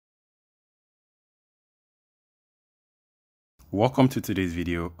Welcome to today's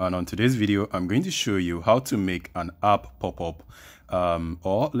video, and on today's video I'm going to show you how to make an app pop-up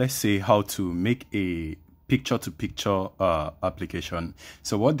or let's say how to make a picture-to-picture application.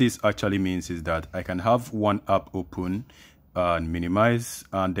 So what this actually means is that I can have one app open and minimize,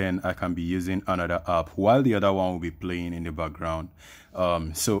 and then I can be using another app while the other one will be playing in the background.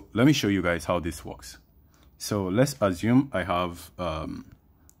 So let me show you guys how this works. So let's assume I have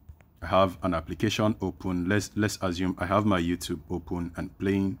an application open. Let's assume I have my YouTube open and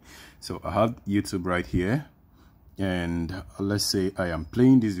playing. So I have YouTube right here, and let's say I am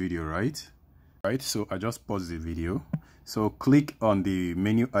playing this video, right? So I just pause the video. So click on the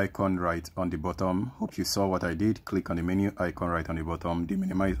menu icon right on the bottom. Hope you saw what I did. Click on the menu icon right on the bottom, the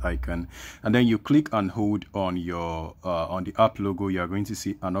minimize icon, and then you click and hold on your on the app logo. You are going to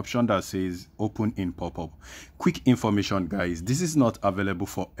see an option that says open in pop-up. Quick information, guys, this is not available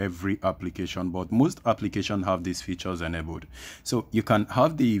for every application, but most applications have these features enabled. So you can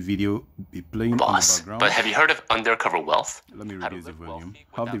have the video be playing in the background. But have you heard of undercover wealth? Let me reduce the volume.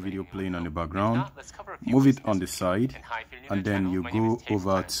 Have the video playing on the background, move it on the side, and then you go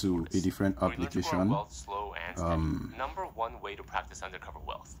over to a different application. Number one way to practice undercover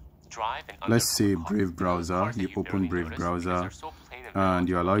wealth. Let's say Brave browser. You open Brave browser and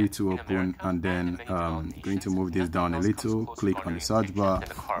you allow it to open, and then going to move this down a little, click on the search bar,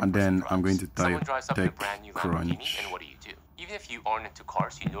 and then I'm going to type TechCrunch. Even if you aren't into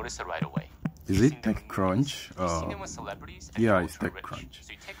cars, you notice it right away. Is it TechCrunch? Yeah, it's TechCrunch.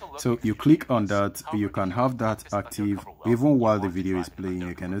 So you click on that. You can have that active even while the video is playing.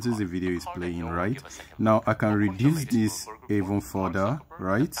 You can notice the video is playing, right? Now I can reduce this even further,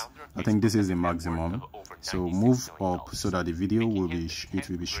 right? I think this is the maximum. So move up so that the video will be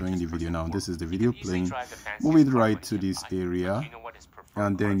showing the video. Now this is the video playing. Move it right to this area,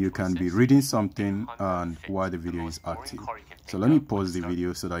 and then you can be reading something and while the video is active. So let me pause the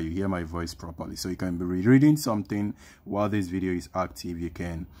video so that you hear my voice properly. So you can be reading something while this video is active.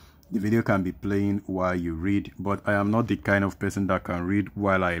 The video can be playing while you read, but I am not the kind of person that can read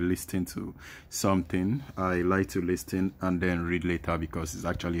while I listen to something. I like to listen and then read later because it's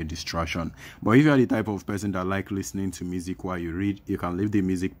actually a distraction. But if you are the type of person that like listening to music while you read, you can leave the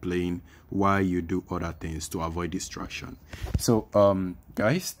music playing while you do other things to avoid distraction. So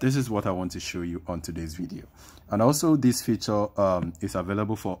guys, this is what I want to show you on today's video. And also this feature is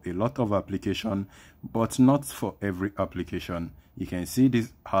available for a lot of applications, but not for every application. You can see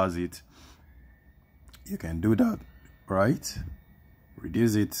this has it. You can do that, right?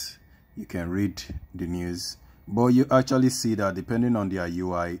 Reduce it. You can read the news, but you actually see that depending on their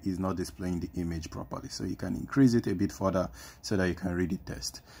UI is not displaying the image properly. So you can increase it a bit further so that you can read the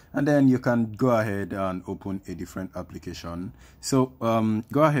text, and then you can go ahead and open a different application. So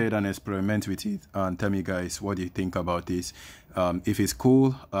go ahead and experiment with it and tell me, guys, what do you think about this, if it's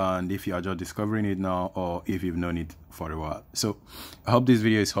cool, and if you are just discovering it now, or if you've known it for a while. So I hope this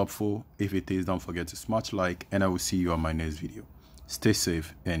video is helpful. If it is, don't forget to smash like, and I will see you on my next video. Stay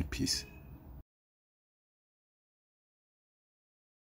safe and peace.